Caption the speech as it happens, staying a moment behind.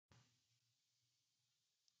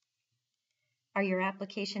Are your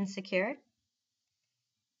applications secure?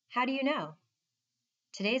 How do you know?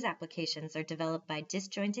 Today's applications are developed by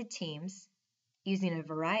disjointed teams using a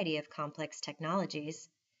variety of complex technologies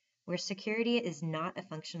where security is not a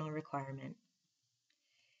functional requirement.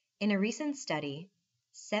 In a recent study,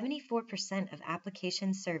 74% of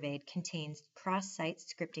applications surveyed contains cross-site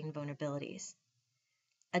scripting vulnerabilities.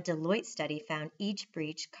 A Deloitte study found each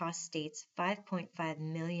breach cost states $5.5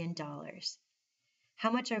 million. How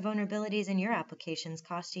much are vulnerabilities in your applications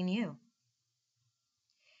costing you?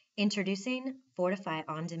 Introducing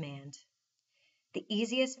FortifyOnDemand, the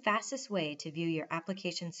easiest, fastest way to view your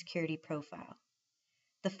application security profile.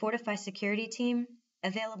 The Fortify security team,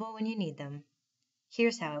 available when you need them.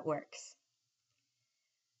 Here's how it works.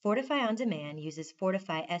 FortifyOnDemand uses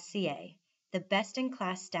Fortify SCA, the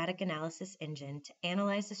best-in-class static analysis engine to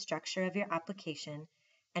analyze the structure of your application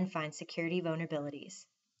and find security vulnerabilities.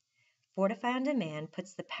 FortifyOnDemand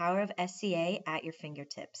puts the power of SCA at your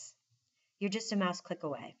fingertips. You're just a mouse click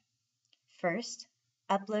away. First,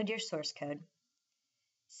 upload your source code.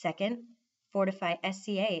 Second, Fortify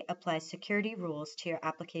SCA applies security rules to your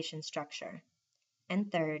application structure.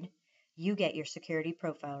 And third, you get your security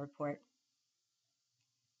profile report.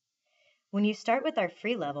 When you start with our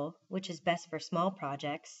free level, which is best for small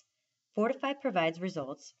projects, Fortify provides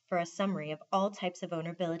results for a summary of all types of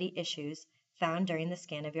vulnerability issues found during the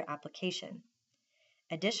scan of your application.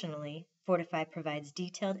 Additionally, Fortify provides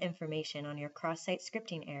detailed information on your cross-site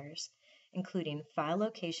scripting errors, including file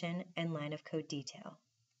location and line of code detail.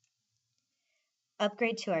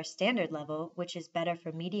 Upgrade to our standard level, which is better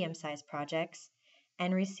for medium-sized projects,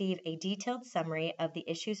 and receive a detailed summary of the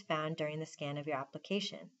issues found during the scan of your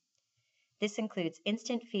application. This includes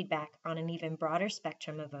instant feedback on an even broader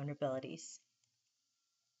spectrum of vulnerabilities.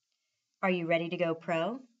 Are you ready to go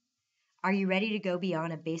pro? Are you ready to go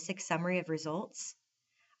beyond a basic summary of results?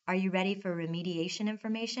 Are you ready for remediation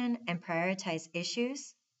information and prioritize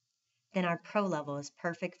issues? Then our pro level is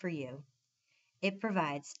perfect for you. It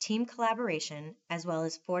provides team collaboration as well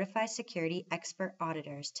as Fortify security expert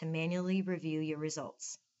auditors to manually review your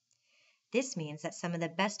results. This means that some of the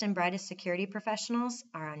best and brightest security professionals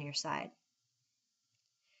are on your side.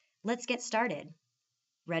 Let's get started.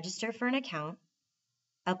 Register for an account,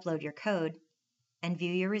 upload your code, and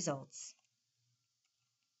view your results.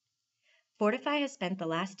 Fortify has spent the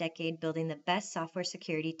last decade building the best software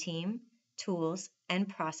security team, tools, and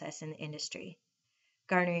process in the industry,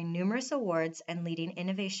 garnering numerous awards and leading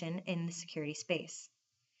innovation in the security space.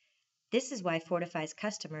 This is why Fortify's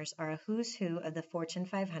customers are a who's who of the Fortune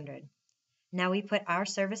 500. Now we put our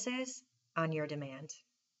services on your demand.